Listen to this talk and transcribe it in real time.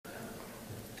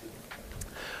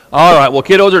All right, well,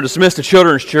 kiddos are dismissed to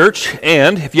Children's Church,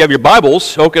 and if you have your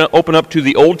Bibles, open up to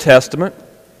the Old Testament,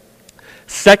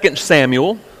 2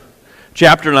 Samuel,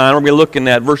 chapter 9. We're going to be looking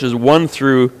at verses 1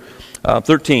 through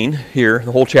 13 here,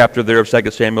 the whole chapter there of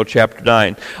 2 Samuel, chapter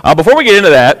 9. Before we get into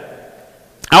that,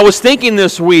 I was thinking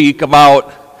this week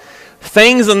about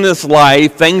things in this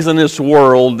life, things in this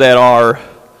world that are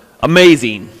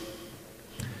amazing.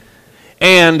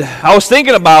 And I was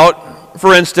thinking about,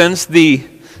 for instance, the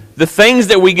things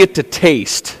that we get to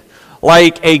taste,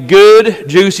 like a good,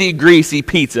 juicy, greasy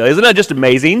pizza. Isn't that just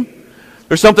amazing?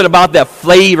 There's something about that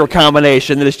flavor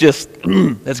combination that is just,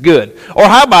 that's good. Or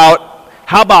how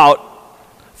about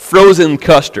frozen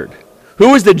custard?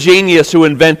 Who was the genius who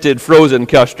invented frozen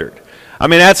custard? I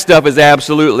mean, that stuff is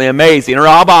absolutely amazing. Or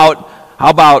how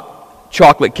about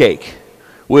chocolate cake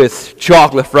with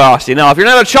chocolate frosting? Now, if you're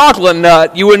not a chocolate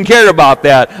nut, you wouldn't care about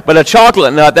that, but a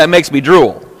chocolate nut, that makes me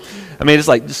drool. I mean, it's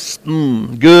like,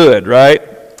 good, right?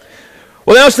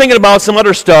 Well, then I was thinking about some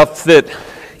other stuff that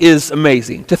is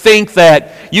amazing. To think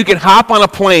that you can hop on a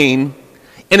plane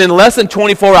and in less than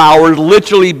 24 hours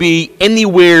literally be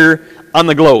anywhere on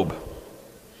the globe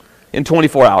in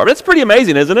 24 hours. That's pretty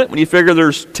amazing, isn't it? When you figure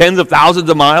there's tens of thousands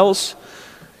of miles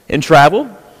in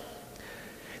travel.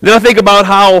 Then I think about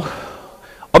how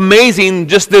amazing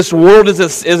just this world is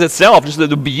itself, just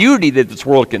the beauty that this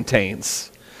world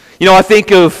contains. You know, I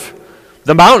think of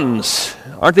the mountains.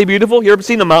 Aren't they beautiful? You ever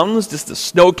seen the mountains? Just the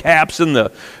snow caps and they're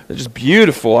just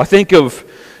beautiful. I think of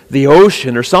the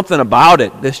ocean. There's something about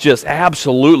it that's just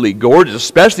absolutely gorgeous,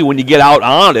 especially when you get out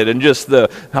on it, and just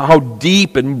how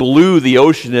deep and blue the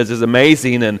ocean is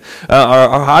amazing. And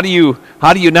or how do you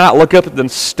not look up at the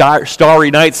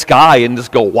starry night sky and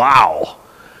just go, wow,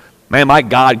 man, my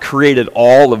God created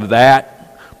all of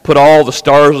that, put all the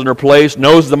stars in their place,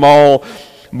 knows them all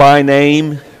by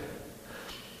name.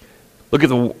 Look at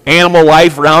the animal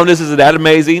life around us. Isn't that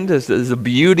amazing? There's the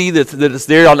beauty that's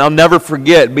there. I'll never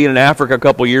forget being in Africa a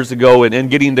couple years ago and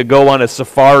getting to go on a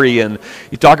safari. And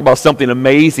you talk about something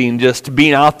amazing, just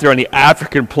being out there on the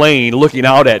African plain, looking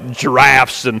out at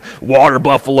giraffes and water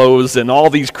buffaloes and all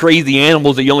these crazy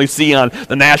animals that you only see on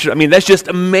the national. I mean, that's just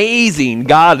amazing.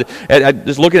 God,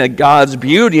 just looking at God's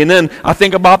beauty. And then I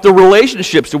think about the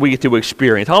relationships that we get to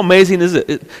experience. How amazing is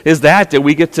that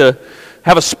we get to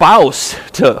have a spouse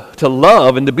to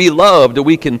love and to be loved, that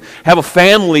we can have a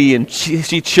family and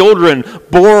see children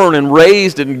born and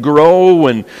raised and grow,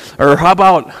 or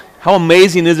how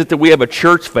amazing is it that we have a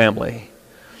church family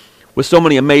with so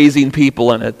many amazing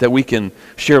people in it that we can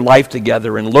share life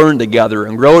together and learn together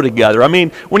and grow together. I mean,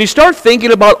 when you start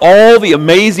thinking about all the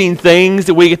amazing things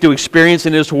that we get to experience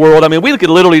in this world, I mean, we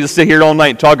could literally just sit here all night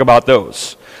and talk about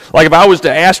those. Like if I was to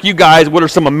ask you guys what are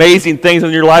some amazing things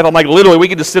in your life, I'm like, literally, we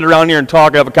could just sit around here and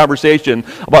talk, have a conversation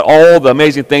about all the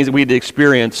amazing things that we had to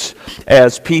experience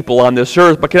as people on this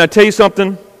earth. But can I tell you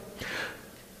something?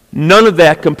 None of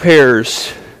that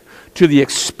compares to the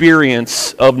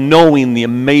experience of knowing the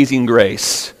amazing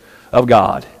grace of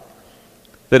God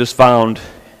that is found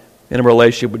in a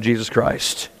relationship with Jesus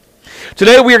Christ.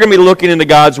 Today we are going to be looking into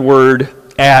God's Word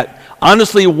at,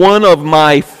 honestly, one of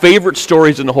my favorite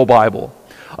stories in the whole Bible.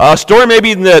 A story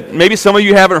maybe some of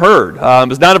you haven't heard.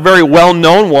 It's not a very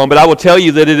well-known one, but I will tell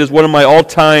you that it is one of my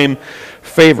all-time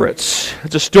favorites.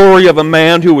 It's a story of a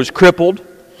man who was crippled,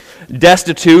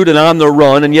 destitute, and on the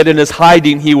run, and yet in his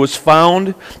hiding he was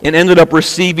found and ended up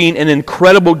receiving an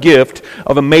incredible gift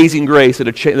of amazing grace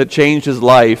that changed his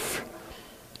life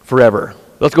forever.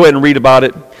 Let's go ahead and read about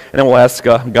it, and then we'll ask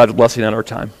God's blessing on our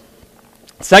time.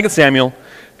 2 Samuel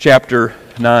chapter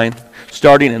 9.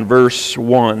 Starting in verse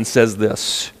 1, says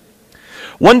this.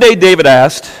 One day David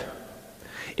asked,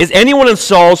 "Is anyone in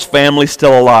Saul's family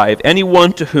still alive?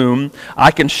 Anyone to whom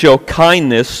I can show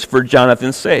kindness for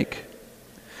Jonathan's sake?"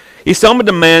 He summoned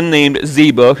a man named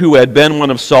Ziba, who had been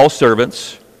one of Saul's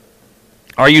servants.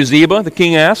 "Are you Ziba?" the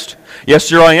king asked. "Yes,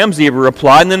 sir, I am," Ziba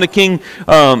replied. And then the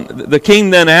king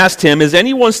then asked him, "Is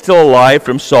anyone still alive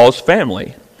from Saul's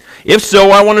family? If so,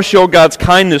 I want to show God's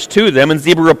kindness to them." And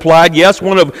Ziba replied, "Yes,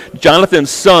 one of Jonathan's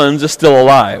sons is still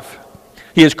alive.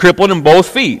 He is crippled in both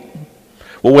feet."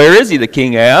 "Well, where is he?" the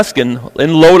king asked. "In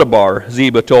Lodabar,"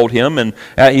 Ziba told him, "and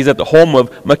he's at the home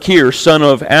of Machir, son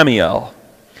of Ammiel."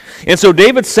 And so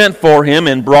David sent for him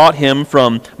and brought him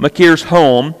from Machir's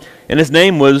home, and his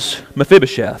name was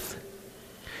Mephibosheth.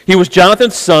 He was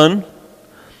Jonathan's son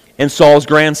and Saul's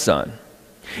grandson.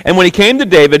 And when he came to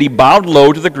David, he bowed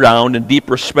low to the ground in deep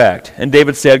respect. And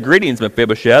David said, "Greetings,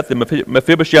 Mephibosheth." And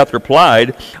Mephibosheth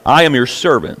replied, "I am your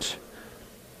servant."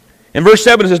 In verse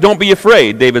 7 it says, "Don't be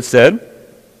afraid," David said.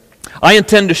 I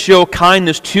intend to show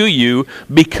kindness to you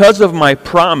because of my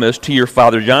promise to your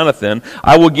father Jonathan.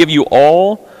 I will give you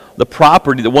all the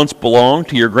property that once belonged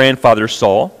to your grandfather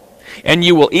Saul, and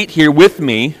you will eat here with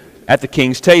me at the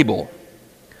king's table."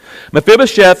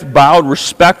 Mephibosheth bowed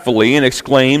respectfully and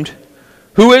exclaimed,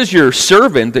 "Who is your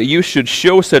servant that you should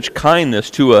show such kindness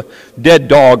to a dead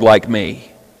dog like me?"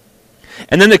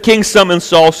 And then the king summoned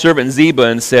Saul's servant Ziba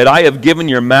and said, "I have given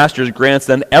your master's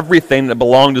grandson everything that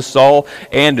belonged to Saul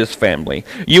and his family.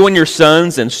 You and your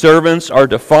sons and servants are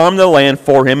to farm the land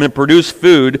for him and produce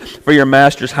food for your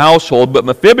master's household. But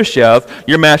Mephibosheth,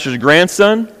 your master's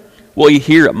grandson, will eat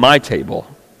here at my table."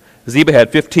 Ziba had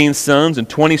 15 sons and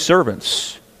 20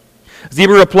 servants.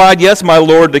 Ziba replied, "Yes, my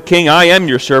lord the king, I am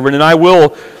your servant, and I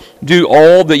will do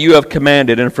all that you have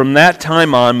commanded." And from that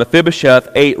time on, Mephibosheth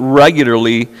ate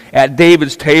regularly at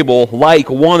David's table like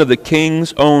one of the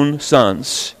king's own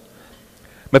sons.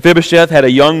 Mephibosheth had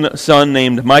a young son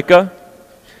named Micah,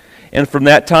 and from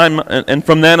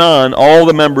then on, all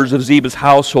the members of Ziba's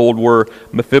household were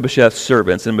Mephibosheth's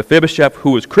servants. And Mephibosheth,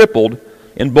 who was crippled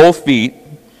in both feet,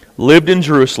 lived in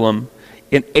Jerusalem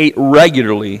and ate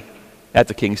regularly at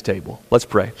the king's table. Let's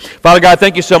pray. Father God,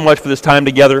 thank you so much for this time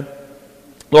together.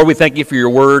 Lord, we thank you for your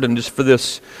word and just for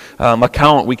this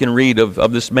account we can read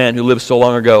of this man who lived so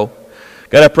long ago.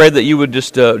 God, I pray that you would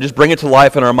just bring it to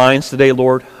life in our minds today,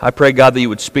 Lord. I pray, God, that you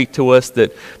would speak to us,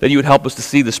 that you would help us to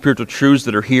see the spiritual truths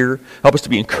that are here, help us to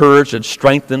be encouraged and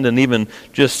strengthened and even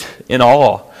just in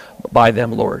awe by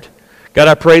them, Lord. God,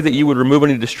 I pray that you would remove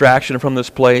any distraction from this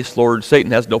place. Lord,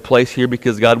 Satan has no place here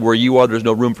because, God, where you are, there's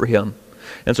no room for him.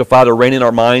 And so, Father, reign in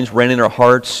our minds, reign in our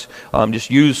hearts. Just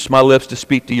use my lips to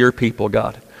speak to your people,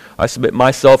 God. I submit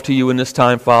myself to you in this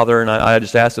time, Father, and I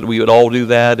just ask that we would all do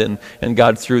that, and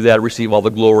God, through that, receive all the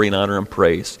glory and honor and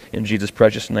praise. In Jesus'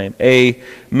 precious name,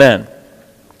 amen.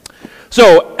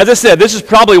 So, as I said, this is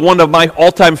probably one of my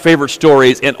all-time favorite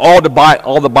stories in all the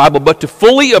Bible, but to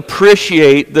fully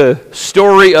appreciate the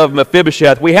story of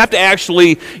Mephibosheth, we have to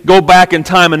actually go back in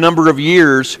time a number of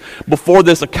years before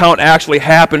this account actually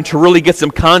happened to really get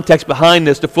some context behind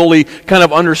this, to fully kind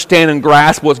of understand and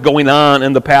grasp what's going on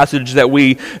in the passage that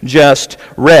we just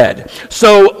read.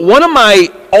 So, one of my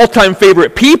all-time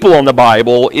favorite people in the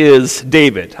Bible is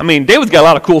David. I mean, David's got a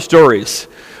lot of cool stories.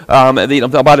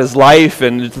 About his life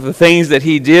and the things that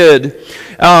he did.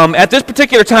 At this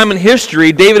particular time in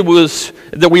history, David was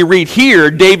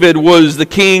the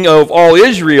king of all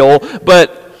Israel,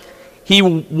 but he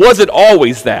wasn't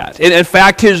always that. And in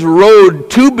fact, his road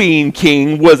to being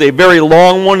king was a very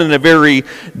long one and a very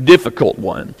difficult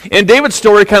one. And David's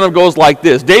story kind of goes like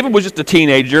this. David was just a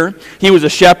teenager. He was a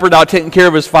shepherd out taking care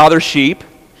of his father's sheep.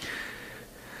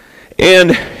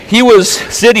 And he was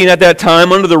sitting at that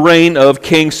time under the reign of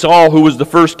King Saul, who was the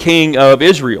first king of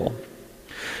Israel.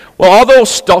 Well, although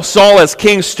Saul as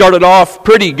king started off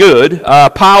pretty good,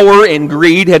 power and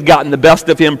greed had gotten the best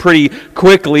of him pretty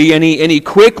quickly, and he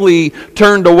quickly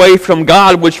turned away from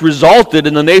God, which resulted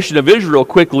in the nation of Israel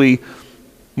quickly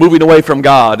moving away from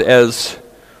God as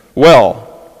well.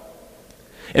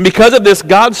 And because of this,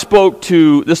 God spoke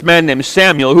to this man named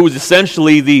Samuel, who was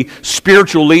essentially the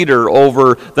spiritual leader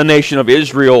over the nation of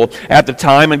Israel at the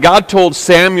time. And God told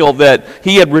Samuel that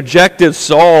he had rejected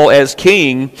Saul as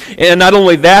king. And not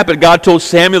only that, but God told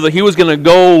Samuel that he was going to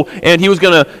go and he was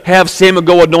going to have Samuel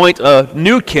go anoint a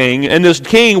new king. And this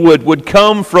king would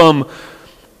come from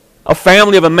a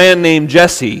family of a man named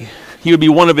Jesse. He would be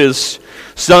one of his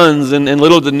sons, and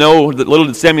little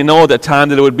did Samuel know at that time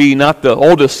that it would be not the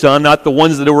oldest son, not the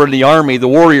ones that were in the army, the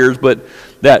warriors, but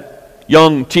that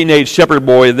young teenage shepherd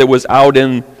boy that was out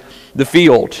in the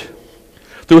field.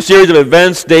 Through a series of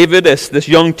events, David, this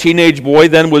young teenage boy,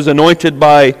 then was anointed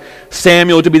by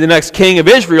Samuel to be the next king of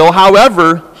Israel.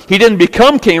 However, he didn't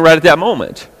become king right at that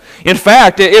moment. In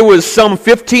fact, it was some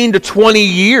 15 to 20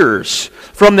 years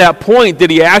from that point that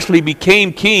he actually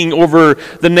became king over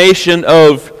the nation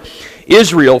of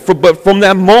Israel. But from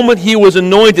that moment he was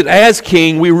anointed as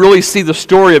king, we really see the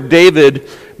story of David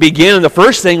begin. And the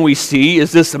first thing we see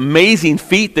is this amazing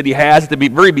feat that he has at the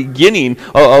very beginning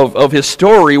of his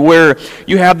story, where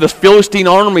you have this Philistine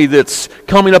army that's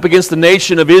coming up against the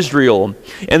nation of Israel.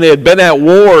 And they had been at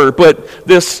war, but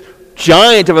this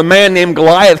giant of a man named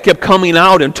Goliath kept coming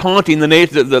out and taunting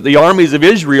the armies of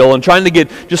Israel and trying to get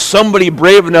just somebody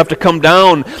brave enough to come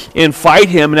down and fight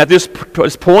him. And at this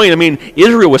point, I mean,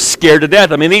 Israel was scared to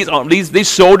death. I mean, these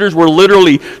soldiers were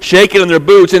literally shaking in their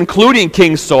boots, including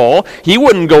King Saul. He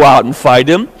wouldn't go out and fight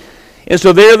him. And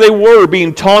so there they were,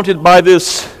 being taunted by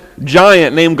this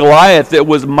giant named Goliath that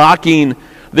was mocking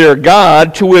their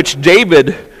God, to which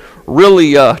David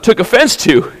really took offense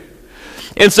to.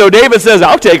 And so David says,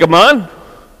 "I'll take him on.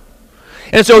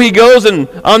 And so he goes, and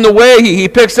on the way, he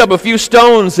picks up a few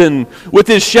stones, and with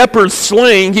his shepherd's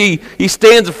sling, he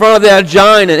stands in front of that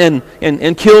giant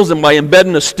and kills him by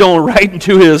embedding a stone right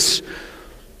into his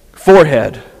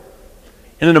forehead.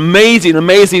 In an amazing,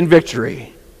 amazing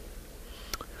victory.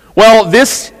 Well,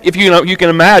 this, if you can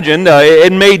imagine,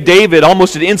 it made David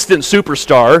almost an instant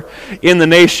superstar in the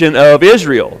nation of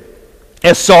Israel.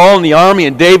 As Saul and the army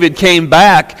and David came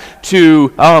back to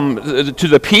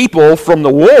the people from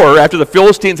the war after the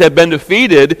Philistines had been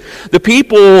defeated, the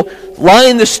people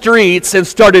lined the streets and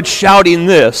started shouting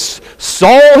this: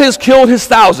 Saul has killed his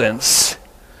thousands,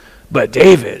 but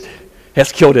David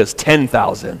has killed his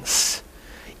 10,000s.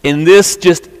 And this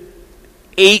just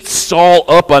ate Saul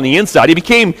up on the inside. He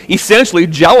became essentially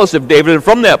jealous of David, and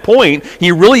from that point,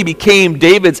 he really became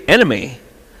David's enemy.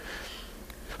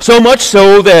 So much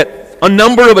so that a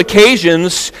number of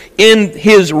occasions in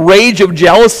his rage of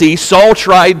jealousy, Saul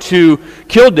tried to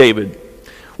kill David.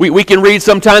 We can read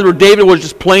sometimes where David was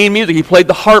just playing music. He played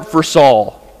the harp for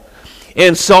Saul.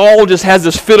 And Saul just has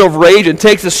this fit of rage and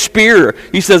takes a spear.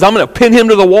 He says, I'm going to pin him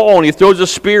to the wall. And he throws a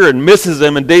spear and misses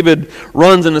him. And David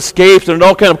runs and escapes. And it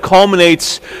all kind of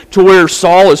culminates to where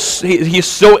Saul he's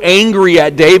so angry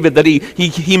at David that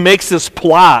he makes this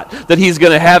plot that he's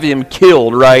going to have him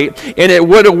killed, right? And it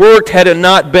would have worked had it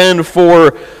not been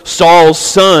for Saul's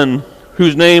son,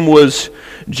 whose name was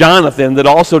Jonathan, that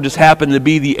also just happened to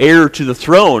be the heir to the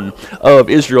throne of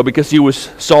Israel because he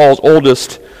was Saul's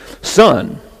oldest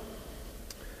son.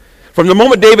 From the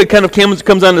moment David kind of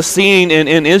comes on the scene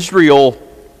in Israel,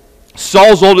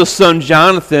 Saul's oldest son,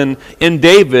 Jonathan, and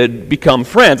David become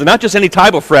friends. And not just any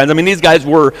type of friends. I mean, these guys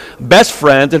were best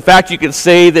friends. In fact, you could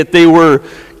say that they were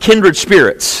kindred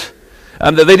spirits.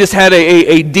 That they just had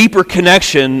a deeper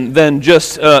connection than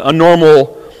just a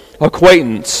normal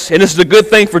acquaintance. And this is a good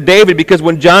thing for David because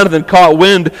when Jonathan caught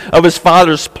wind of his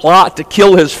father's plot to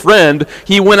kill his friend,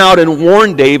 he went out and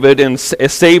warned David and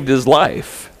saved his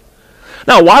life.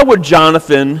 Now, why would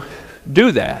Jonathan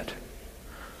do that?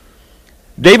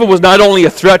 David was not only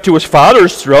a threat to his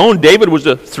father's throne, David was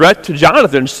a threat to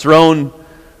Jonathan's throne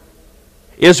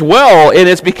as well. And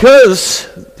it's because,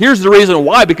 here's the reason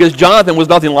why, because Jonathan was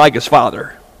nothing like his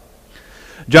father.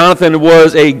 Jonathan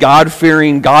was a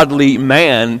God-fearing, godly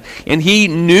man, and he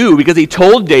knew, because he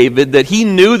told David that he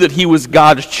knew that he was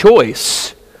God's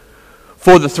choice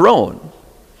for the throne.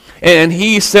 And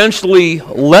he essentially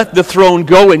let the throne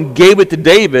go and gave it to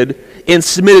David and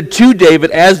submitted to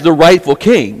David as the rightful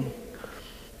king.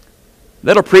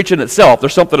 That'll preach in itself.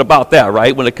 There's something about that,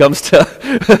 right, when it comes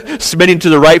to submitting to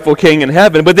the rightful king in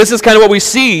heaven. But this is kind of what we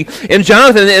see in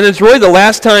Jonathan, and it's really the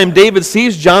last time David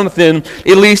sees Jonathan,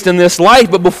 at least in this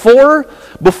life. But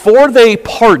before they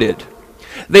parted,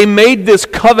 they made this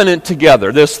covenant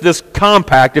together, this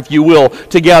compact, if you will,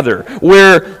 together,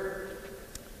 where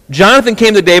Jonathan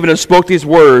came to David and spoke these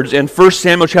words in 1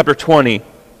 Samuel chapter 20,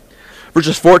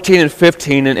 verses 14 and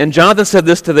 15. And Jonathan said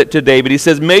this to David. He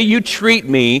says, May you treat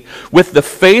me with the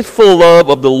faithful love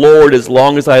of the Lord as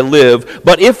long as I live.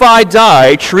 But if I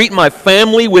die, treat my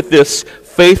family with this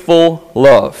faithful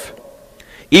love.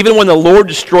 Even when the Lord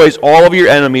destroys all of your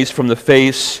enemies from the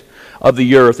face of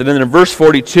the earth. And then in verse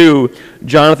 42,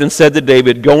 Jonathan said to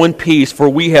David, Go in peace, for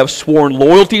we have sworn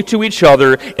loyalty to each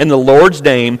other in the Lord's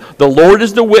name. The Lord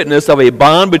is the witness of a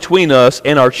bond between us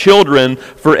and our children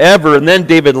forever. And then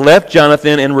David left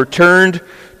Jonathan and returned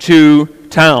to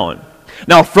town.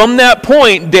 Now, from that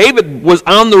point, David was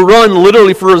on the run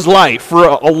literally for his life for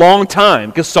a long time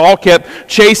because Saul kept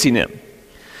chasing him.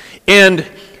 And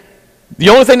the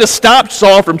only thing that stopped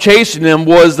Saul from chasing him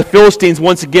was the Philistines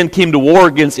once again came to war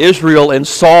against Israel, and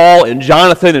Saul and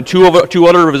Jonathan and two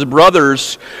other of his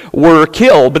brothers were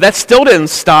killed. But that still didn't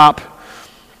stop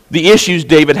the issues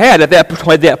David had. At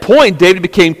that point, David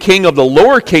became king of the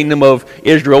lower kingdom of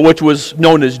Israel, which was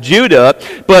known as Judah.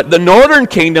 But the northern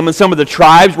kingdom and some of the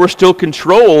tribes were still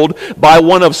controlled by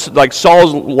one of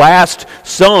Saul's last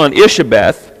son,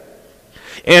 Ishabeth.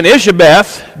 And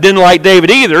Ishabeth didn't like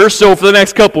David either, so for the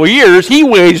next couple of years, he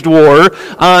waged war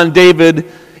on David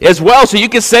as well. So you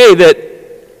could say that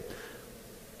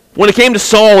when it came to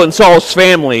Saul and Saul's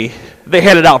family, they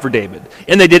had it out for David.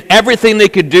 And they did everything they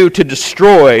could do to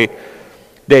destroy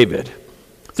David.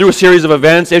 Through a series of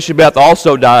events, Ishabeth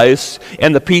also dies,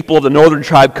 and the people of the northern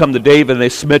tribe come to David, and they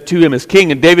submit to him as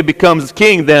king, and David becomes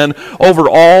king then over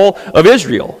all of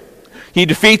Israel. He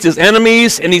defeats his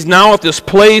enemies, and he's now at this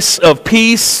place of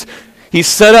peace. He's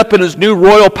set up in his new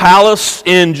royal palace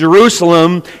in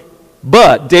Jerusalem.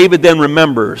 But David then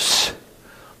remembers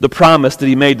the promise that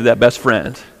he made to that best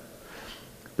friend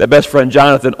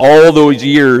Jonathan, all those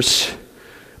years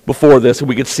before this. And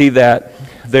we could see that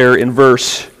there in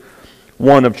verse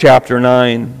 1 of chapter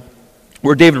 9,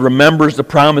 where David remembers the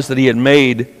promise that he had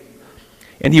made,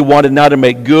 and he wanted now to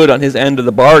make good on his end of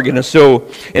the bargain. And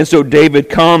so David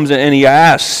comes and he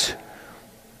asks,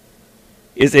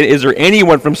 is there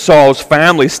anyone from Saul's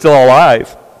family still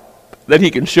alive that he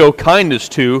can show kindness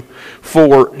to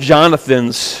for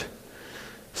Jonathan's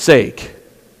sake?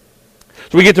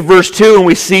 So we get to verse 2 and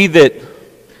we see that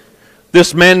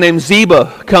this man named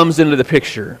Ziba comes into the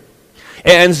picture.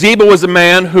 And Ziba was a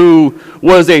man who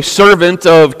was a servant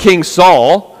of King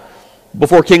Saul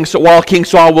while King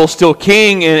Saul was still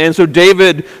king. And so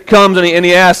David comes and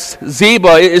he asks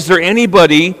Ziba, is there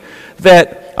anybody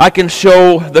that I can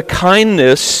show the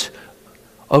kindness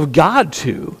of God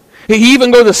to? He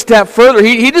even goes a step further.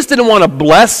 He just didn't want to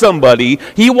bless somebody.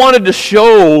 He wanted to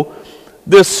show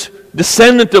this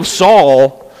descendant of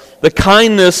Saul the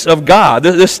kindness of God.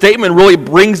 This statement really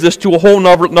brings this to a whole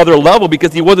another level,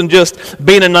 because he wasn't just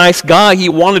being a nice guy. He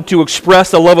wanted to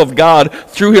express the love of God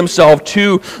through himself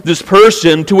to this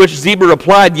person, to which Ziba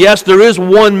replied, yes, there is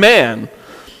one man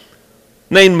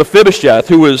named Mephibosheth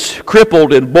who was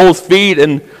crippled in both feet,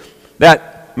 and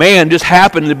that man just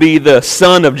happened to be the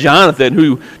son of Jonathan,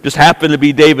 who just happened to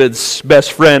be David's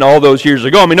best friend all those years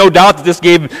ago. I mean, no doubt that this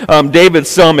gave David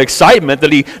some excitement,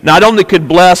 that he not only could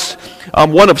bless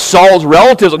one of Saul's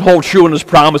relatives and hold true in his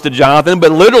promise to Jonathan,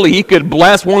 but literally he could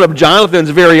bless one of Jonathan's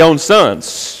very own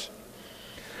sons.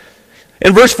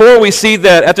 In verse 4, we see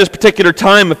that at this particular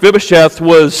time, Mephibosheth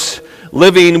was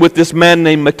living with this man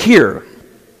named Machir.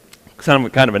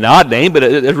 Kind of an odd name, but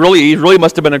he really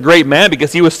must have been a great man,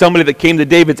 because he was somebody that came to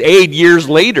David's aid years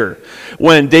later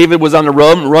when David was on the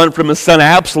run from his son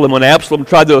Absalom, when Absalom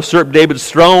tried to usurp David's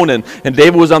throne, and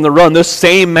David was on the run. This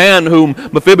same man whom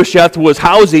Mephibosheth was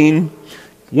housing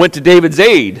went to David's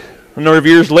aid a number of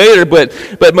years later, but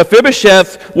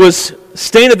Mephibosheth was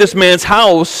staying at this man's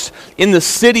house in the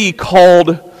city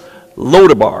called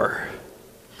Lodabar.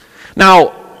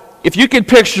 Now, if you could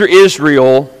picture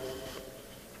Israel,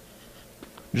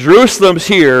 Jerusalem's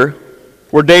here,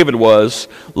 where David was.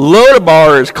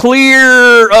 Lodabar is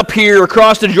clear up here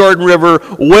across the Jordan River,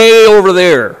 way over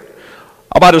there.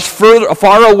 About as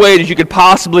far away as you could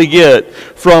possibly get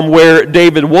from where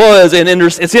David was. And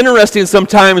it's interesting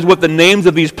sometimes what the names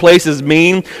of these places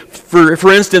mean.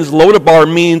 For instance,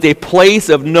 Lodabar means a place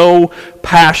of no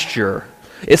pasture.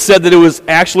 It said that it was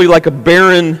actually like a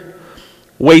barren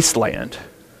wasteland.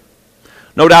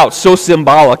 No doubt so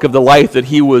symbolic of the life that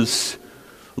he was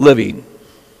living.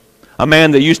 A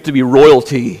man that used to be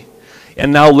royalty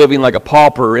and now living like a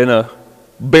pauper in a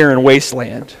barren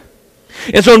wasteland.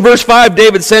 And so in verse 5,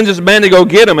 David sends his men to go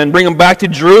get him and bring him back to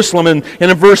Jerusalem. And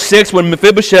in verse 6, when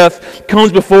Mephibosheth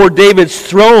comes before David's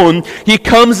throne, he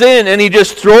comes in and he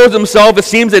just throws himself, it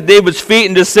seems, at David's feet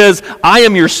and just says, I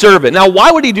am your servant. Now,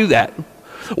 why would he do that?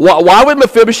 Why would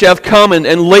Mephibosheth come and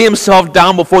lay himself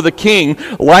down before the king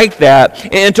like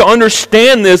that? And to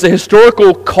understand this, a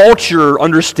historical culture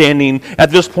understanding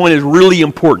at this point is really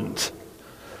important.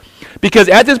 Because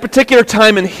at this particular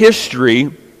time in history,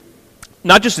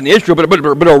 not just in Israel,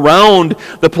 but around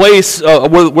the place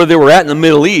where they were at in the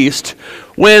Middle East,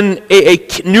 when a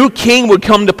new king would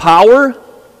come to power,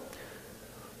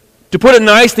 to put it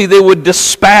nicely, they would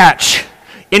dispatch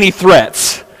any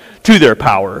threats to their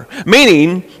power.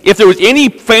 Meaning, if there was any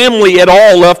family at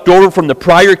all left over from the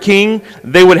prior king,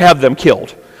 they would have them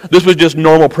killed. This was just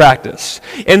normal practice.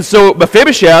 And so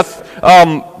Mephibosheth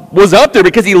was up there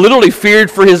because he literally feared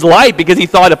for his life, because he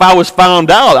thought, if I was found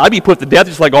out, I'd be put to death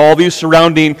just like all these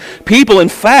surrounding people. In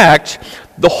fact,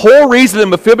 the whole reason that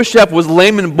Mephibosheth was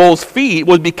lame in both feet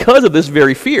was because of this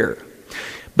very fear.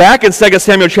 Back in 2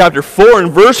 Samuel chapter 4, in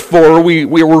verse 4, we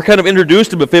were kind of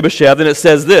introduced to Mephibosheth, and it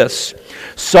says this: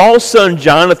 Saul's son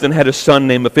Jonathan had a son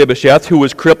named Mephibosheth who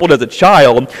was crippled as a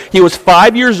child. He was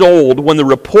 5 years old when the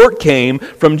report came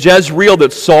from Jezreel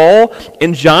that Saul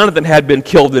and Jonathan had been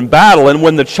killed in battle. And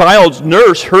when the child's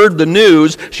nurse heard the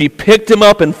news, she picked him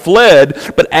up and fled.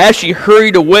 But as she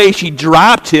hurried away, she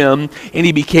dropped him, and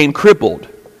he became crippled.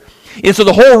 And so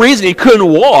the whole reason he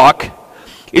couldn't walk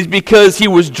is because he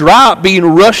was dropped, being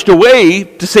rushed away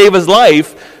to save his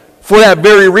life, for that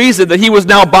very reason, that he was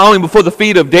now bowing before the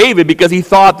feet of David, because he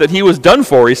thought that he was done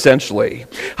for, essentially.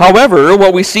 However,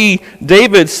 what we see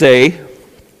David say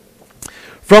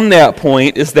from that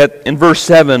point is that in verse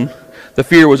 7, the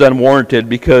fear was unwarranted,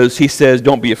 because he says,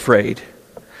 don't be afraid.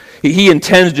 He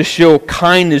intends to show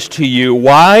kindness to you.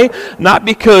 Why? Not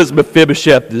because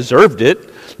Mephibosheth deserved it,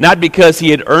 not because he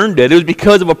had earned it. It was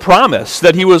because of a promise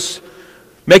that he was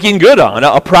making good on,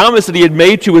 a promise that he had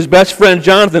made to his best friend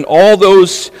Jonathan all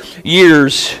those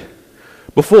years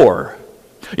before.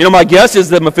 You know, my guess is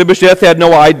that Mephibosheth had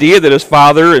no idea that his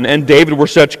father and David were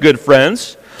such good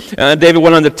friends. David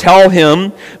went on to tell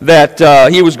him that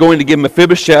he was going to give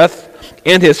Mephibosheth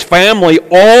and his family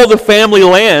all the family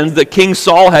lands that King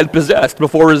Saul had possessed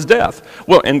before his death.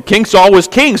 Well, and King Saul was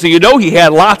king, so you know he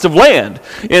had lots of land.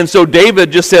 And so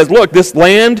David just says, look, this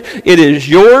land, it is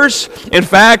yours. In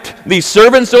fact, these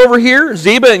servants over here,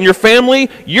 Ziba and your family,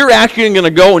 you're actually going to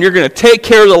go and you're going to take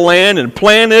care of the land and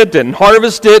plant it and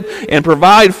harvest it and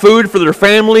provide food for their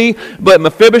family. But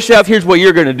Mephibosheth, here's what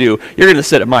you're going to do. You're going to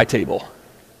sit at my table.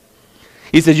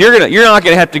 He says, you're not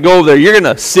going to have to go over there. You're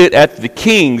going to sit at the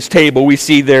king's table we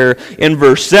see there in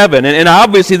verse 7. And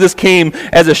obviously this came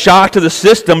as a shock to the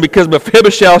system because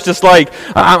Mephibosheth's just like,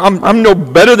 I'm no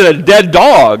better than a dead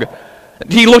dog.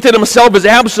 He looked at himself as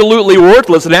absolutely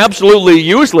worthless and absolutely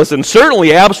useless and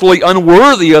certainly absolutely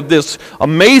unworthy of this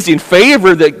amazing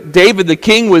favor that David the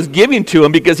king was giving to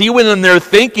him, because he went in there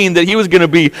thinking that he was going to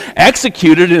be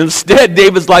executed, and instead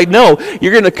David's like, no,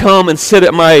 you're going to come and sit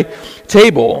at my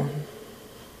table.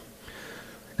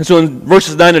 And so in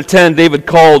verses 9 and 10, David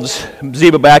calls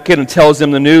Ziba back in and tells him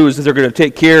the news that they're going to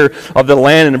take care of the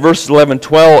land. And in verses 11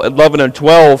 and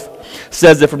 12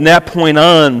 says that from that point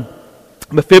on,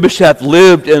 Mephibosheth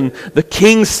lived in the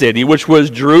king's city, which was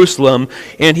Jerusalem.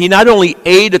 And he not only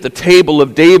ate at the table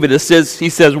of David, he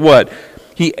says what?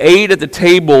 He ate at the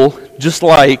table just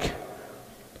like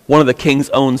one of the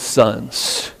king's own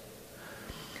sons.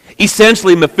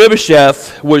 Essentially,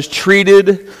 Mephibosheth was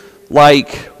treated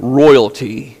like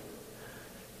royalty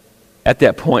at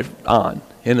that point on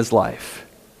in his life.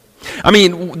 I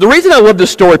mean, the reason I love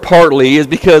this story partly is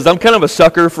because I'm kind of a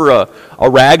sucker for a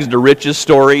rags to riches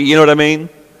story, you know what I mean?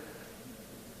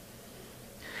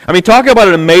 I mean, talk about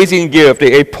an amazing gift.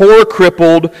 A poor,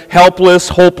 crippled, helpless,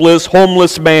 hopeless,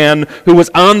 homeless man who was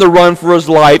on the run for his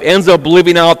life ends up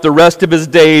living out the rest of his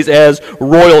days as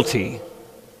royalty.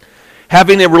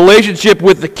 Having a relationship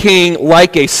with the king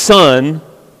like a son,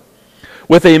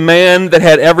 with a man that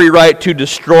had every right to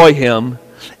destroy him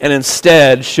and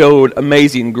instead showed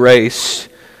amazing grace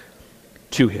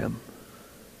to him.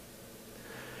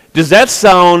 Does that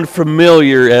sound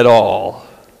familiar at all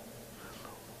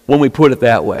when we put it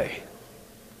that way?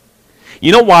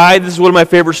 You know why this is one of my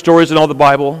favorite stories in all the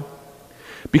Bible?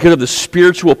 Because of the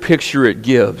spiritual picture it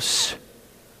gives.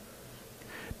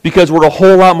 Because we're a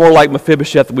whole lot more like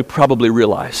Mephibosheth than we probably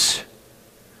realize.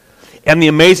 And the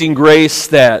amazing grace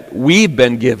that we've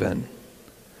been given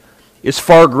is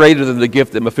far greater than the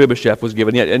gift that Mephibosheth was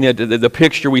given. And yet the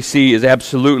picture we see is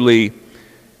absolutely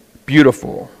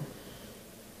beautiful.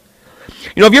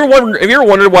 You know, have you ever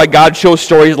wondered why God chose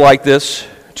stories like this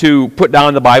to put down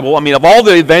in the Bible? I mean, of all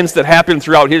the events that happened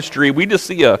throughout history, we just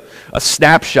see a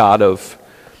snapshot of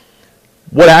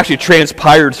what actually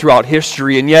transpired throughout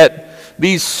history. And yet,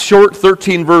 these short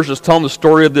 13 verses telling the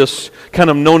story of this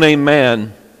kind of no-name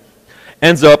man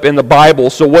ends up in the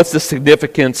Bible. So what's the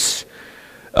significance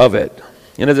of it?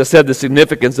 And as I said, the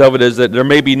significance of it is that there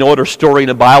may be no other story in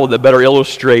the Bible that better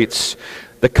illustrates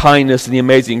the kindness and the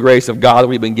amazing grace of God that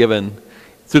we've been given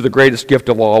through the greatest gift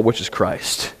of all, which is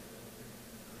Christ.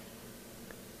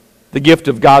 The gift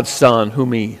of God's Son,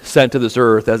 whom He sent to this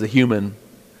earth as a human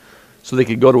so they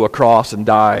could go to a cross and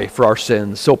die for our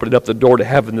sins, opening up the door to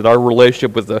heaven that our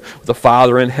relationship with the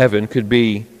Father in heaven could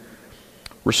be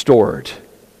restored.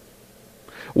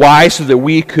 Why? So that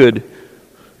we could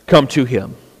come to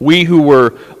Him. We who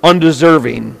were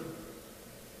undeserving.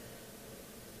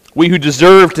 We who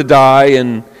deserve to die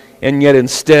and yet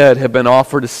instead have been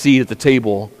offered a seat at the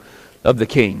table of the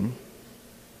King.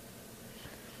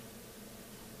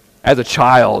 As a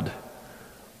child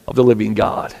of the living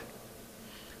God.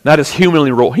 Not as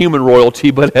human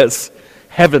royalty, but as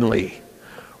heavenly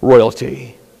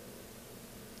royalty.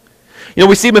 You know,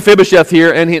 we see Mephibosheth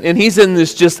here, and he's in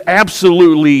this just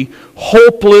absolutely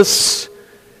hopeless,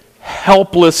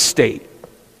 helpless state.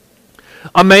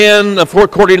 A man,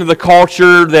 according to the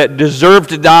culture, that deserved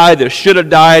to die, that should have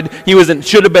died. He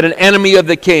should have been an enemy of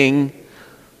the king.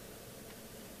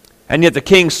 And yet the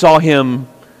king saw him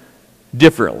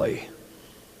differently.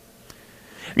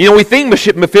 You know, we think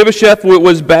Mephibosheth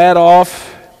was bad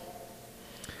off.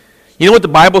 You know what the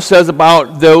Bible says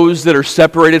about those that are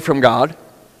separated from God?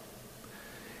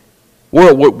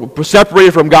 We're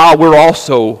separated from God, we're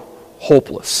also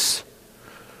hopeless.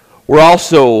 We're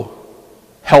also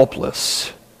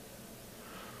helpless.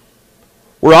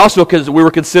 We're also, because we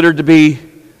were considered to be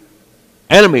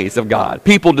enemies of God,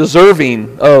 people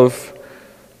deserving of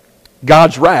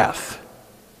God's wrath.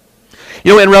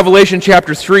 You know, in Revelation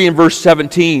chapter 3 and verse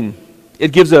 17,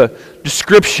 it gives a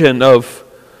description of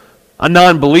a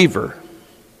non-believer.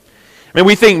 I mean,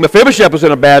 we think Mephibosheth was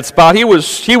in a bad spot. He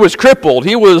was crippled.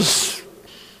 He was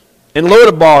in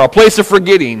Lodabar, a place of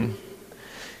forgetting.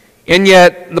 And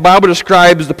yet, the Bible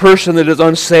describes the person that is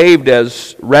unsaved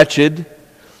as wretched,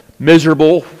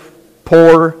 miserable,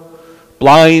 poor,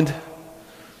 blind,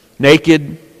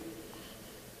 naked.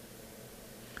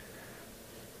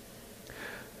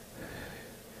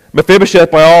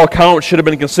 Mephibosheth, by all accounts, should have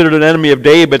been considered an enemy of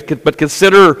David, but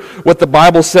consider what the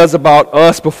Bible says about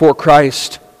us before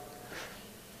Christ.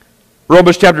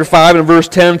 Romans chapter 5 and verse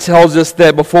 10 tells us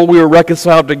that before we were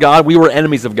reconciled to God, we were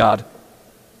enemies of God.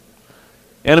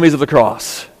 Enemies of the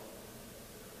cross.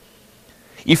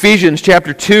 Ephesians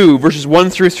chapter 2, verses 1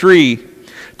 through 3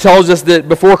 tells us that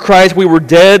before Christ we were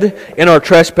dead in our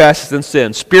trespasses and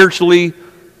sins, spiritually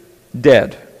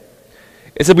dead.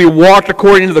 It said we walked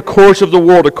according to the course of the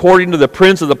world, according to the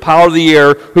prince of the power of the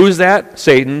air. Who's that?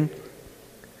 Satan.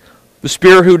 The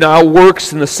spirit who now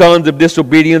works in the sons of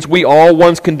disobedience. We all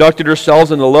once conducted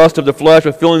ourselves in the lust of the flesh,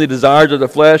 fulfilling the desires of the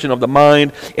flesh and of the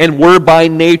mind, and were by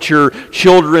nature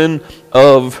children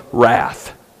of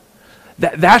wrath.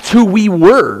 That's who we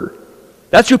were.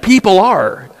 That's who people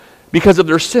are because of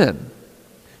their sin.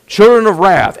 Children of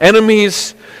wrath,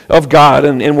 enemies of God,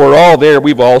 and we're all there.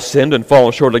 We've all sinned and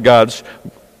fallen short of God's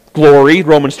glory.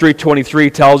 Romans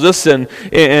 3:23 tells us, and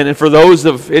for those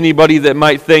of anybody that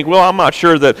might think, well, I'm not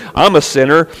sure that I'm a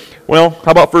sinner. Well,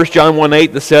 how about 1 John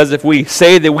 1:8 that says if we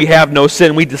say that we have no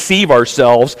sin, we deceive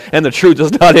ourselves and the truth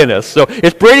is not in us. So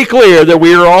it's pretty clear that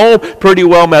we are all pretty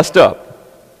well messed up.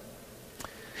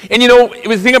 And you know,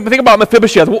 think about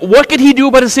Mephibosheth. What could he do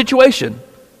about his situation?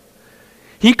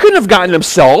 He couldn't have gotten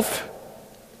himself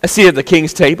a seat at the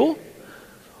king's table.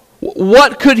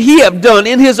 What could he have done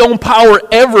in his own power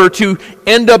ever to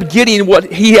end up getting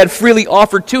what he had freely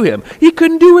offered to him? He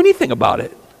couldn't do anything about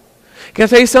it. Can I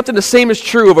tell you something? The same is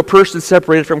true of a person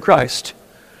separated from Christ.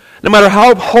 No matter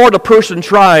how hard a person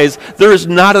tries, there is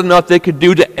not enough they could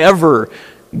do to ever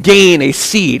gain a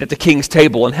seat at the king's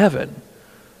table in heaven.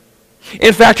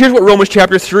 In fact, here's what Romans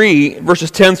chapter 3,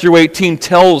 verses 10 through 18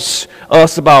 tells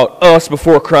us about us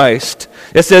before Christ.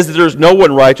 It says that there's no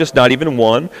one righteous, not even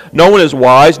one. No one is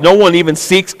wise. No one even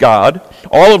seeks God.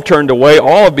 All have turned away.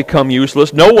 All have become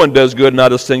useless. No one does good,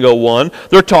 not a single one.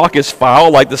 Their talk is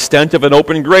foul, like the stench of an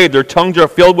open grave. Their tongues are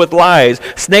filled with lies.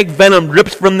 Snake venom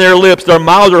drips from their lips. Their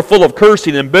mouths are full of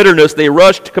cursing and bitterness. They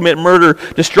rush to commit murder.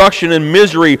 Destruction and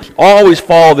misery always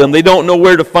follow them. They don't know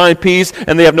where to find peace,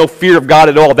 and they have no fear of God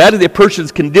at all. That is a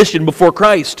person's condition before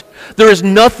Christ. There is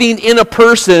nothing in a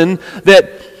person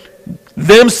that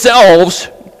themselves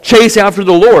chase after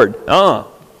the Lord.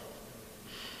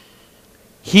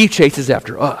 He chases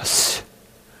after us.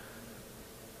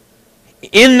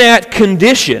 In that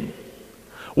condition,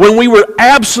 when we were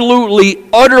absolutely,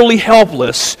 utterly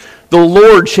helpless, the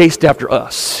Lord chased after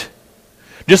us.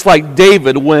 Just like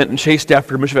David went and chased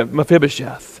after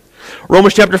Mephibosheth.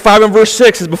 Romans chapter 5 and verse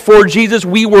 6 says, before Jesus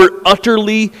we were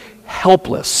utterly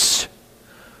helpless.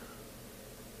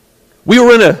 We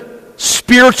were in a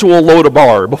spiritual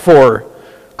Lodabar before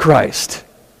Christ.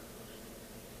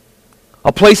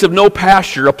 A place of no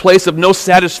pasture, a place of no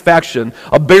satisfaction,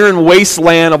 a barren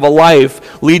wasteland of a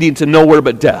life leading to nowhere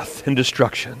but death and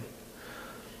destruction.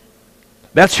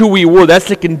 That's who we were. That's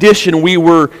the condition we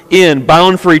were in,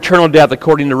 bound for eternal death,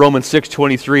 according to Romans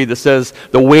 6:23, that says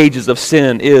the wages of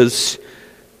sin is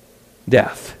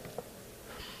death.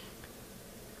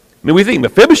 I mean, we think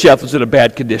Mephibosheth was in a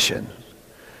bad condition.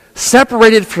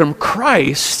 Separated from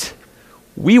Christ,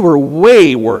 we were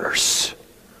way worse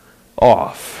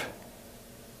off.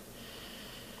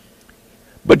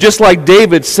 But just like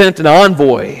David sent an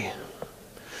envoy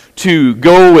to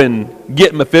go and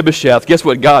get Mephibosheth, guess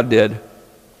what God did?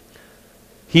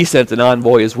 He sent an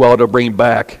envoy as well to bring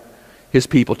back his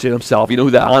people to himself. You know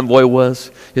who that envoy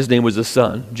was? His name was his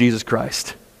Son, Jesus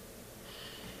Christ.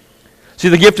 See,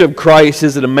 the gift of Christ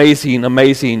is an amazing,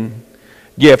 amazing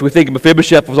gift. We think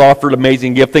Mephibosheth was offered an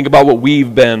amazing gift. Think about what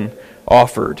we've been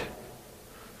offered.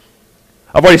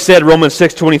 I've already said Romans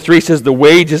 6:23 says the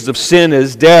wages of sin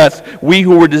is death. We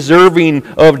who were deserving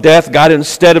of death, God,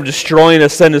 instead of destroying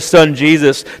us, sent his Son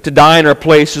Jesus to die in our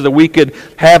place so that we could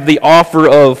have the offer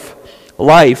of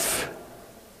life.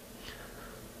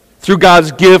 Through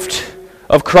God's gift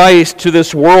of Christ to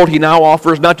this world, he now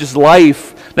offers not just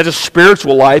life, not just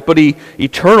spiritual life, but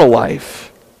eternal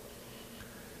life.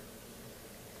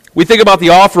 We think about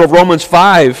the offer of Romans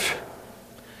 5.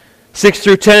 6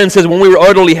 through 10 says, when we were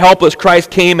utterly helpless,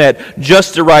 Christ came at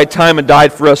just the right time and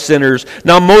died for us sinners.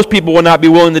 Now most people will not be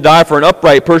willing to die for an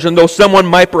upright person, though someone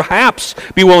might perhaps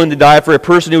be willing to die for a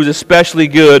person who is especially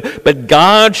good. But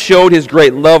God showed his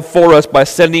great love for us by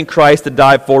sending Christ to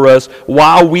die for us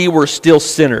while we were still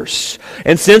sinners.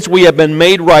 And since we have been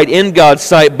made right in God's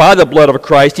sight by the blood of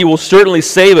Christ, he will certainly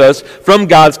save us from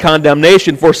God's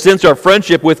condemnation. For since our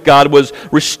friendship with God was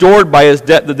restored by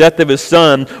the death of his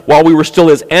Son, while we were still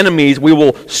his enemies, we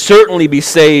will certainly be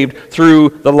saved through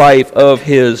the life of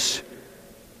his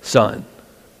Son.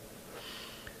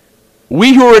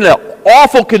 We who are in an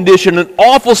awful condition, an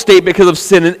awful state because of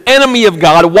sin, an enemy of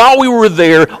God, while we were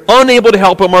there, unable to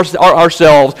help him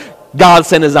ourselves, God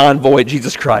sent his envoy,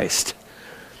 Jesus Christ,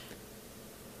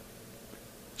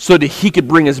 so that he could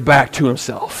bring us back to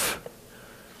himself.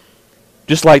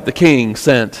 Just like the king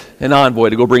sent an envoy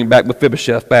to go bring back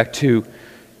Mephibosheth back to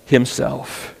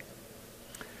himself.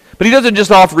 But he doesn't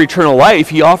just offer eternal life,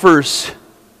 he offers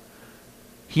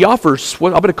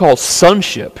what I'm going to call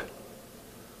sonship.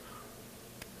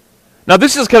 Now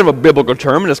this is kind of a biblical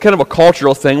term, and it's kind of a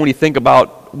cultural thing when you think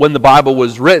about when the Bible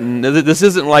was written. This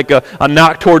isn't like a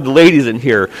knock toward the ladies in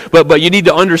here, but you need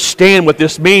to understand what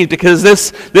this means, because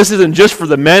this isn't just for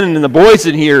the men and the boys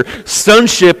in here.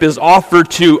 Sonship is offered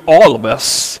to all of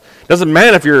us. Doesn't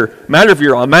matter if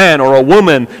you're a man or a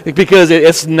woman, because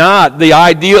it's not the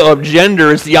idea of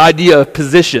gender, it's the idea of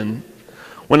position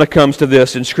when it comes to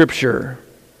this in Scripture.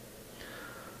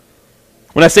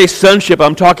 When I say sonship,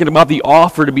 I'm talking about the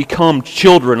offer to become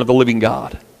children of the living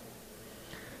God.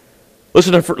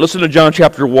 Listen to John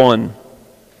chapter 1,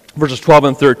 verses 12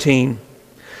 and 13.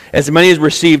 As many as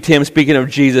received him, speaking of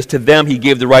Jesus, to them he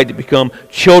gave the right to become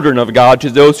children of God, to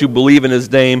those who believe in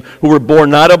his name, who were born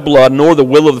not of blood, nor the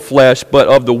will of the flesh, but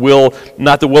of the will,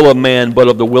 not the will of man, but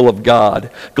of the will of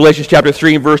God. Galatians chapter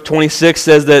 3 and verse 26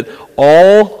 says that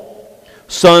all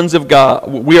sons of God,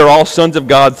 we are all sons of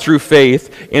God through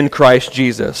faith in Christ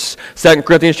Jesus. 2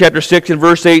 Corinthians chapter 6 and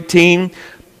verse 18,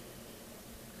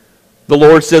 the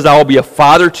Lord says, I will be a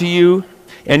father to you,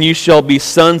 and you shall be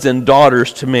sons and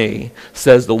daughters to me,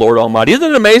 says the Lord Almighty.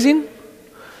 Isn't it amazing?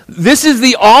 This is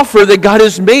the offer that God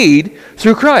has made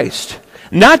through Christ.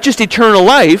 Not just eternal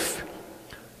life,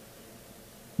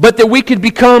 but that we could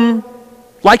become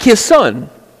like his son,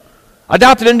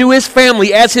 adopted into his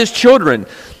family as his children.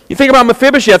 You think about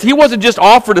Mephibosheth, he wasn't just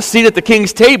offered a seat at the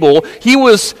king's table, he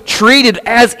was treated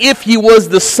as if he was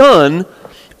the son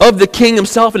of the king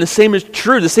himself, and the same is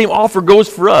true. The same offer goes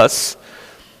for us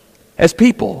as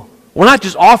people. We're not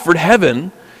just offered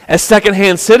heaven as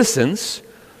second-hand citizens.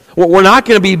 We're not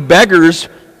going to be beggars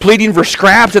pleading for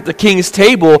scraps at the king's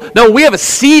table. No, we have a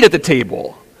seat at the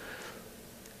table.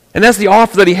 And that's the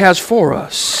offer that he has for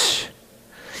us.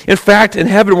 In fact, in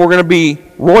heaven we're going to be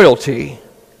royalty.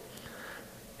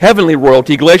 Heavenly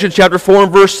royalty. Galatians chapter 4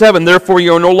 and verse 7, therefore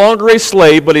you are no longer a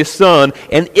slave, but a son,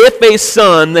 and if a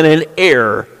son, then an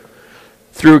heir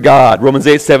through God. Romans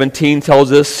 8:17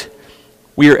 tells us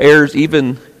we are heirs,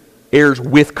 even heirs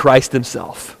with Christ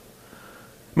himself.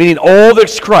 Meaning all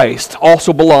that's Christ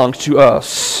also belongs to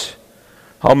us.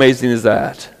 How amazing is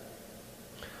that?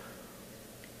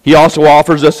 He also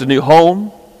offers us a new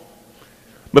home.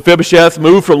 Mephibosheth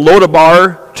moved from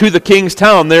Lodabar to the king's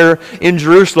town there in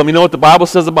Jerusalem. You know what the Bible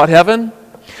says about heaven?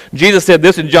 Jesus said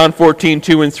this in John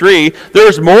 14:2 and 3, there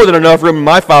is more than enough room in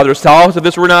my Father's house. If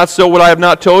this were not so, would I have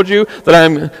not told you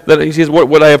he says,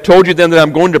 what I have told you then, that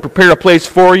I'm going to prepare a place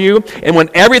for you. And when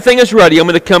everything is ready, I'm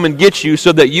going to come and get you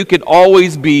so that you can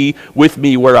always be with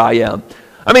me where I am.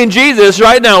 I mean, Jesus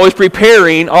right now is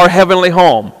preparing our heavenly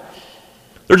home.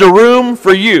 There's a room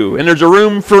for you, and there's a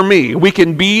room for me. We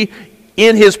can be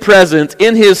in his presence,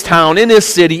 in his town, in his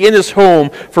city, in his home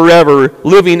forever,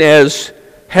 living as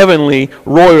heavenly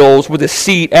royals with a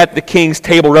seat at the king's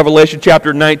table. Revelation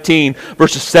chapter 19,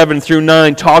 verses 7 through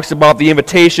 9 talks about the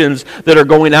invitations that are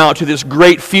going out to this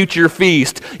great future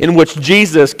feast in which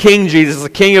Jesus, the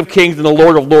King of Kings and the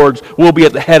Lord of Lords, will be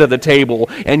at the head of the table.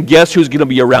 And guess who's going to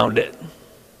be around it?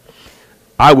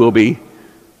 I will be.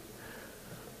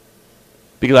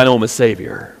 Because I know I'm a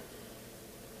Savior.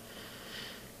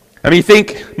 I mean, you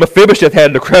think Mephibosheth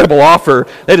had an incredible offer.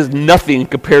 That is nothing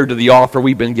compared to the offer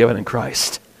we've been given in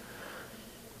Christ.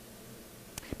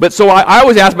 But so I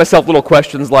always ask myself little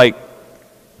questions like,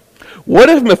 what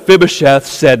if Mephibosheth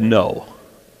said no?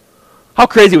 How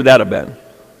crazy would that have been? You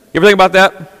ever think about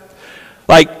that?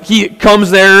 Like, he comes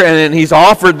there and he's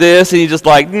offered this, and he's just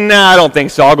like, nah, I don't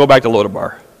think so. I'll go back to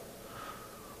Lodabar.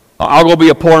 I'll go be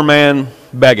a poor man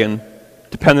begging,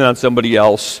 dependent on somebody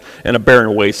else in a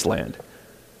barren wasteland.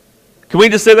 Can we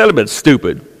just say that would have been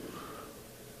stupid?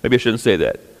 Maybe I shouldn't say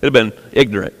that. It would have been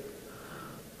ignorant.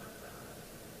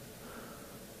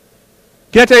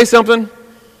 Can I tell you something?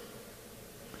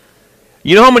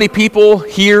 You know how many people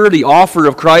hear the offer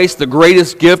of Christ, the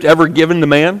greatest gift ever given to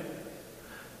man?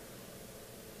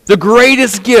 The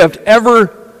greatest gift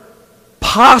ever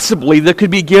possibly that could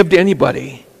be given to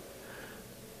anybody.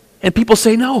 And people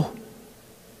say no.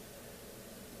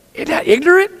 Isn't that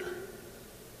ignorant?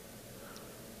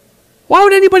 Why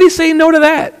would anybody say no to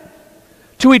that?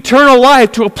 To eternal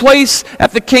life, to a place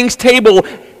at the King's table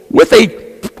with a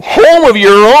home of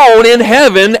your own in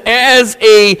heaven as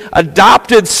a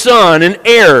adopted son and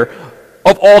heir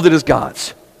of all that is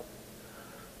God's.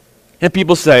 And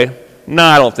people say, no,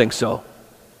 I don't think so.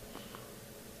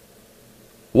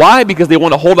 Why? Because they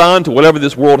want to hold on to whatever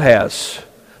this world has.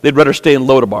 They'd rather stay in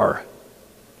Lodabar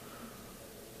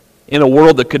in a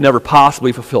world that could never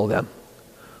possibly fulfill them.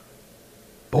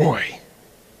 Boy.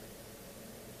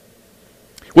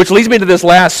 Which leads me to this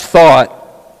last thought.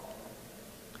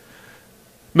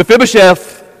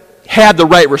 Mephibosheth had the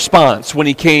right response when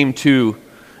he came to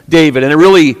David, and it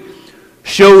really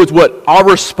shows what our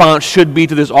response should be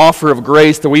to this offer of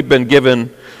grace that we've been given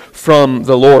from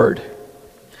the Lord.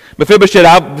 Mephibosheth,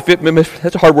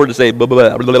 that's a hard word to say,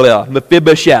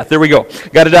 Mephibosheth, there we go,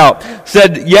 got it out,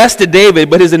 said yes to David,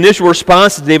 but his initial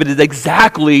response to David is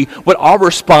exactly what our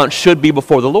response should be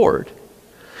before the Lord.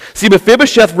 See,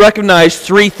 Mephibosheth recognized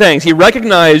three things. He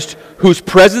recognized whose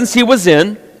presence he was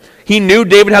in. He knew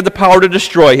David had the power to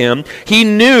destroy him. He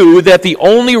knew that the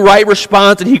only right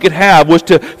response that he could have was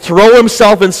to throw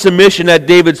himself in submission at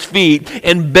David's feet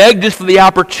and beg just for the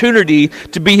opportunity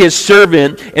to be his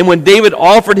servant. And when David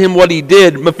offered him what he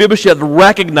did, Mephibosheth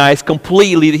recognized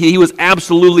completely that he was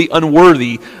absolutely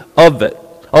unworthy of it,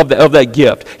 of that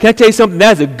gift. Can I tell you something?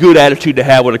 That's a good attitude to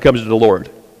have when it comes to the Lord.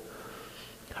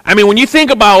 I mean, when you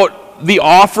think about the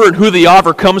offer and who the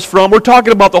offer comes from, we're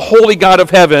talking about the holy God of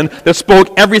heaven that spoke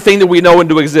everything that we know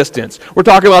into existence. We're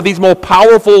talking about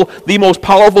the most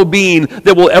powerful being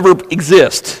that will ever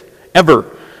exist, ever,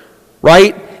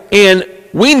 right? And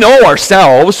we know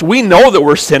ourselves, we know that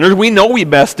we're sinners, we know we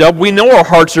messed up, we know our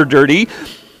hearts are dirty,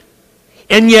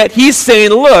 and yet he's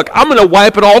saying, look, I'm going to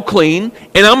wipe it all clean,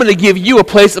 and I'm going to give you a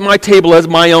place at my table as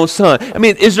my own son. I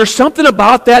mean, is there something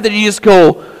about that you just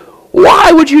go,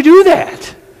 why would you do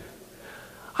that?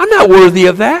 I'm not worthy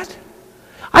of that.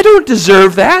 I don't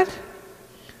deserve that.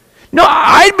 No,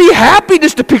 I'd be happy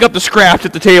just to pick up the scraps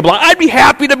at the table. I'd be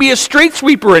happy to be a street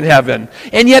sweeper in heaven.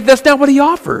 And yet that's not what he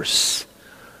offers.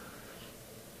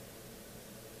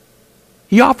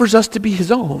 He offers us to be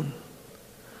his own.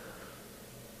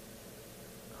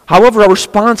 However, our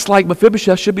response, like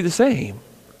Mephibosheth, should be the same.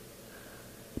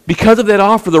 Because of that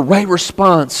offer, the right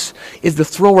response is to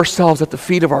throw ourselves at the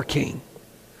feet of our King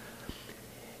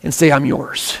and say, I'm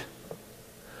yours.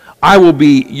 I will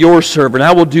be your servant.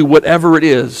 I will do whatever it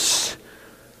is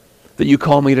that you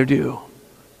call me to do.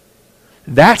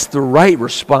 That's the right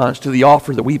response to the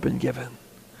offer that we've been given.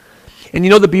 And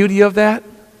you know the beauty of that?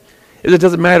 Is it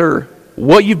doesn't matter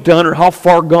what you've done or how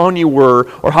far gone you were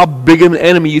or how big an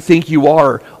enemy you think you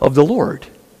are of the Lord.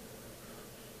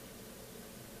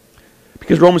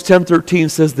 Because Romans 10:13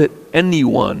 says that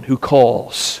anyone who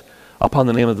calls upon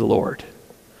the name of the Lord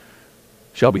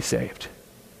shall be saved.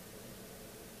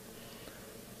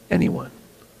 Anyone.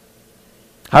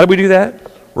 How do we do that?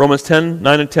 Romans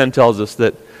 10:9 and 10 tells us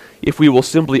that if we will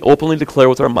simply openly declare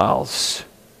with our mouths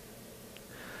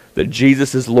that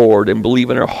Jesus is Lord and believe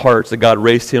in our hearts that God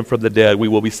raised him from the dead, we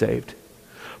will be saved.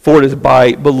 For it is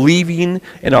by believing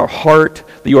in our heart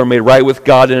that you are made right with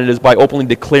God, and it is by openly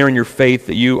declaring your faith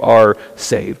that you are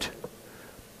saved.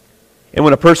 And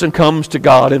when a person comes to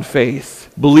God in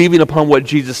faith, believing upon what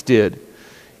Jesus did,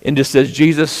 and just says,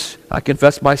 Jesus, I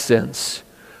confess my sins.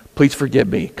 Please forgive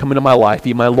me. Come into my life.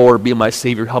 Be my Lord. Be my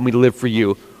Savior. Help me to live for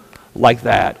you. Like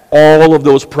that. All of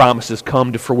those promises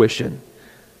come to fruition.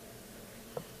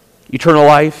 Eternal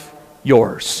life,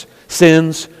 yours.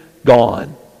 Sins,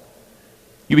 gone.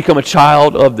 You become a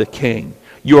child of the King.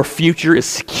 Your future is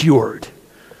secured.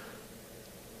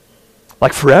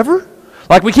 Like forever?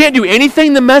 Like we can't do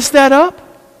anything to mess that up?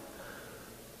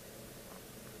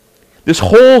 This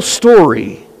whole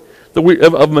story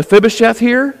of Mephibosheth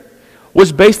here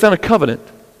was based on a covenant,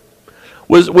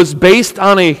 was based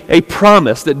on a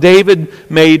promise that David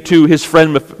made to his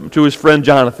friend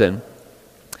Jonathan.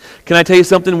 Can I tell you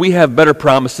something? We have better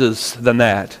promises than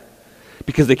that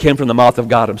because they came from the mouth of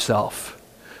God himself,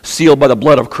 sealed by the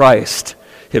blood of Christ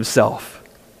himself.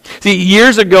 See,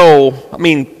 years ago,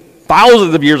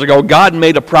 thousands of years ago, God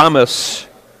made a promise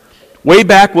way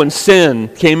back when sin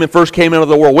first came into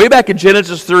the world, way back in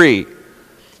Genesis 3.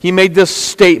 He made this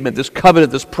statement, this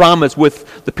covenant, this promise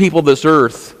with the people of this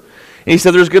earth. And he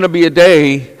said there's going to be a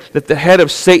day that the head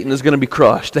of Satan is going to be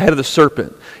crushed. The head of the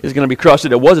serpent is going to be crushed,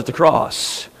 and it was at the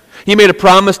cross. He made a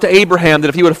promise to Abraham that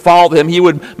if he would follow him, he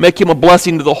would make him a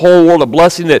blessing to the whole world, a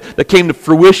blessing that came to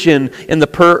fruition in the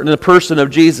person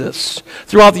of Jesus.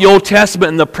 Throughout the Old Testament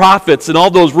and the prophets and all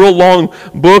those real long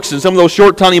books and some of those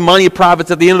short, tiny money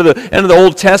prophets at the end of the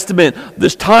Old Testament,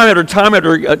 this time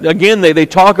after again, they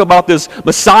talk about this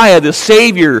Messiah, this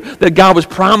Savior that God was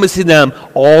promising them,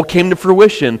 all came to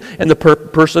fruition in the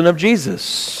person of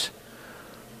Jesus.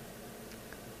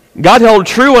 God held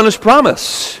true on his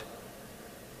promise.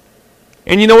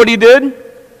 And you know what he did?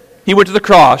 He went to the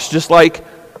cross, just like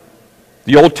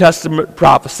the Old Testament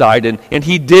prophesied, and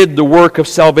he did the work of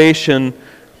salvation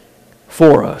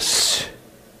for us.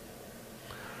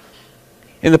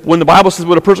 And when the Bible says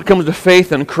when a person comes to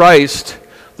faith in Christ,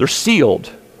 they're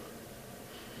sealed.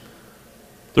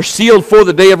 They're sealed for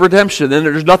the day of redemption, and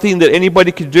there's nothing that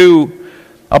anybody could do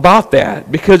about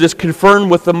that, because it's confirmed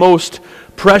with the most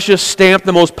precious stamp,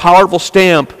 the most powerful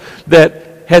stamp that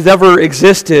has ever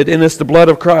existed, and it's the blood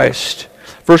of Christ.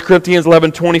 1 Corinthians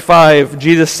 11:25,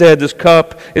 Jesus said this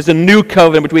cup is a new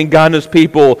covenant between God and his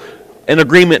people, an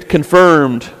agreement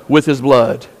confirmed with his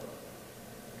blood.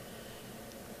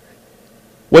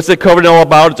 What's the covenant all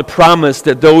about? It's a promise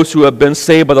that those who have been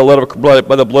saved by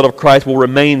the blood of Christ will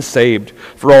remain saved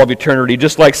for all of eternity.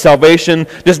 Just like salvation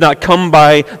does not come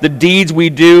by the deeds we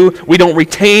do, we don't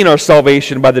retain our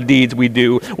salvation by the deeds we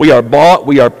do. We are bought,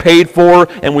 we are paid for,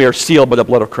 and we are sealed by the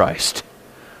blood of Christ.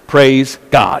 Praise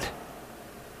God.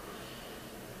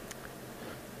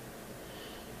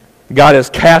 God has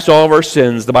cast all of our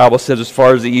sins, the Bible says, as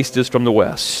far as the east is from the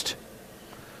west.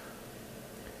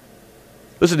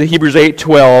 Listen to Hebrews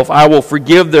 8:12. I will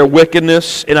forgive their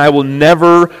wickedness, and I will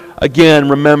never again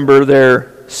remember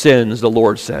their sins, the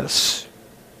Lord says.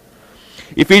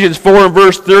 Ephesians 4 and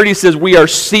verse 30 says we are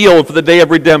sealed for the day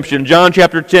of redemption. John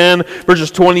chapter 10,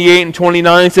 verses 28 and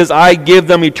 29 says, I give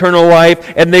them eternal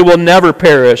life, and they will never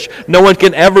perish. No one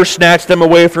can ever snatch them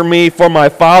away from me, for my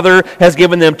Father has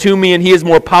given them to me, and he is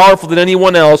more powerful than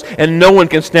anyone else, and no one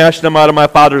can snatch them out of my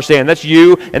Father's hand. That's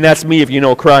you, and that's me if you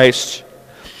know Christ.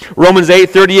 Romans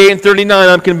 8:38 and 39,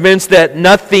 I'm convinced that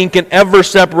nothing can ever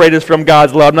separate us from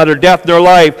God's love, neither death nor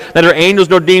life, neither angels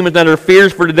nor demons, neither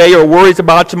fears for today or worries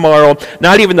about tomorrow.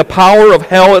 Not even the power of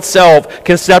hell itself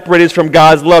can separate us from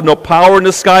God's love. No power in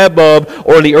the sky above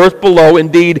or in the earth below.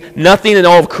 Indeed, nothing in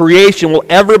all of creation will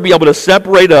ever be able to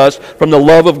separate us from the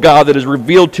love of God that is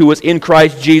revealed to us in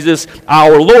Christ Jesus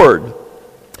our Lord.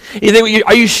 You think,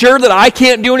 are you sure that I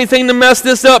can't do anything to mess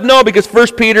this up? No, because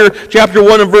 1 Peter chapter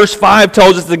 1 and verse 5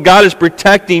 tells us that God is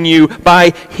protecting you by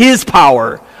his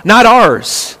power, not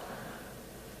ours.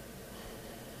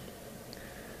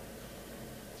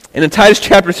 And in Titus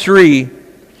chapter 3,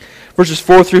 verses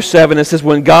 4 through 7, it says,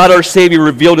 when God our Savior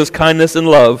revealed his kindness and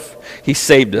love, he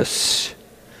saved us.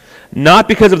 Not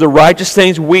because of the righteous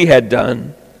things we had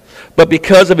done, but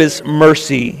because of his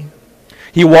mercy.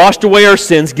 He washed away our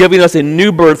sins, giving us a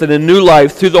new birth and a new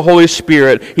life through the Holy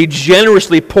Spirit. He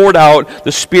generously poured out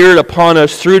the Spirit upon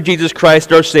us through Jesus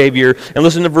Christ our Savior. And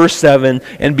listen to verse 7.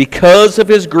 And because of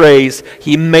his grace,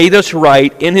 he made us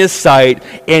right in his sight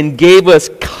and gave us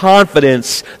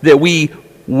confidence that we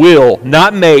will,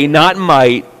 not may, not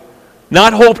might,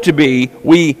 not hope to be,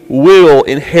 we will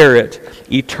inherit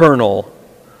eternal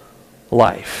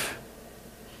life.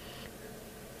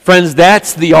 Friends,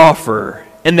 that's the offer.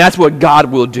 And that's what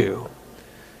God will do.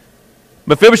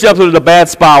 Mephibosheth was in a bad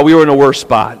spot. We were in a worse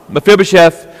spot.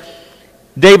 Mephibosheth,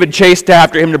 David chased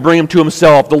after him to bring him to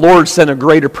himself. The Lord sent a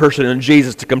greater person than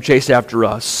Jesus to come chase after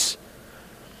us.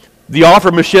 The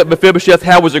offer Mephibosheth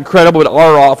had was incredible, but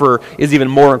our offer is even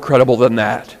more incredible than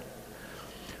that.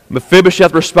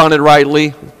 Mephibosheth responded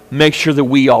rightly. Make sure that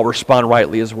we all respond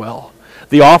rightly as well.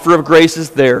 The offer of grace is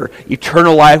there.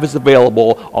 Eternal life is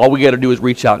available. All we got to do is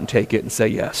reach out and take it and say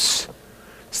yes.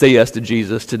 Say yes to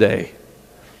Jesus today.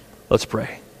 Let's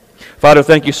pray. Father,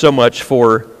 thank you so much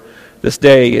for this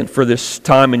day and for this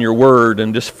time in your word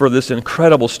and just for this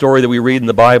incredible story that we read in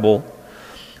the Bible.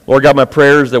 Lord God, my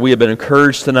prayer is that we have been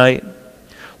encouraged tonight.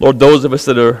 Lord, those of us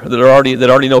that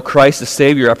already know Christ as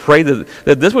Savior, I pray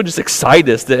that this would just excite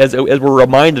us, that as we're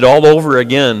reminded all over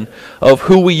again of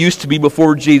who we used to be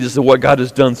before Jesus and what God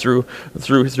has done through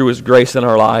his grace in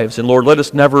our lives. And Lord, let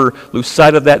us never lose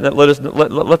sight of that, and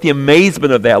let the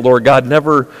amazement of that, Lord God,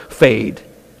 never fade.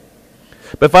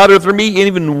 But Father, if there be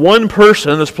even one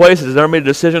person in this place that has ever made a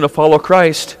decision to follow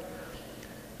Christ,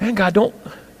 man, God, don't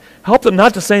help them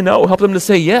not to say no, help them to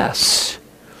say yes.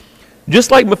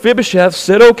 Just like Mephibosheth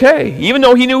said okay. Even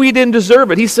though he knew he didn't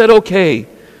deserve it, he said okay.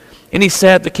 And he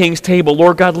sat at the king's table.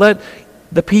 Lord God, let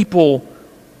the people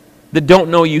that don't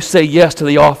know you say yes to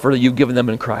the offer that you've given them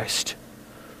in Christ.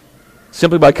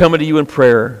 Simply by coming to you in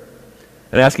prayer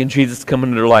and asking Jesus to come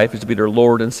into their life as to be their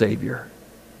Lord and Savior.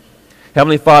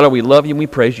 Heavenly Father, we love you and we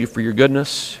praise you for your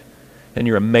goodness and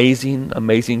your amazing,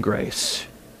 amazing grace.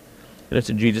 And it's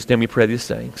in Jesus' name we pray these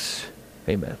things.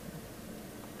 Amen.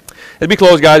 As we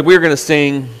close, guys, we're going to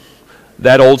sing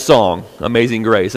that old song, Amazing Grace.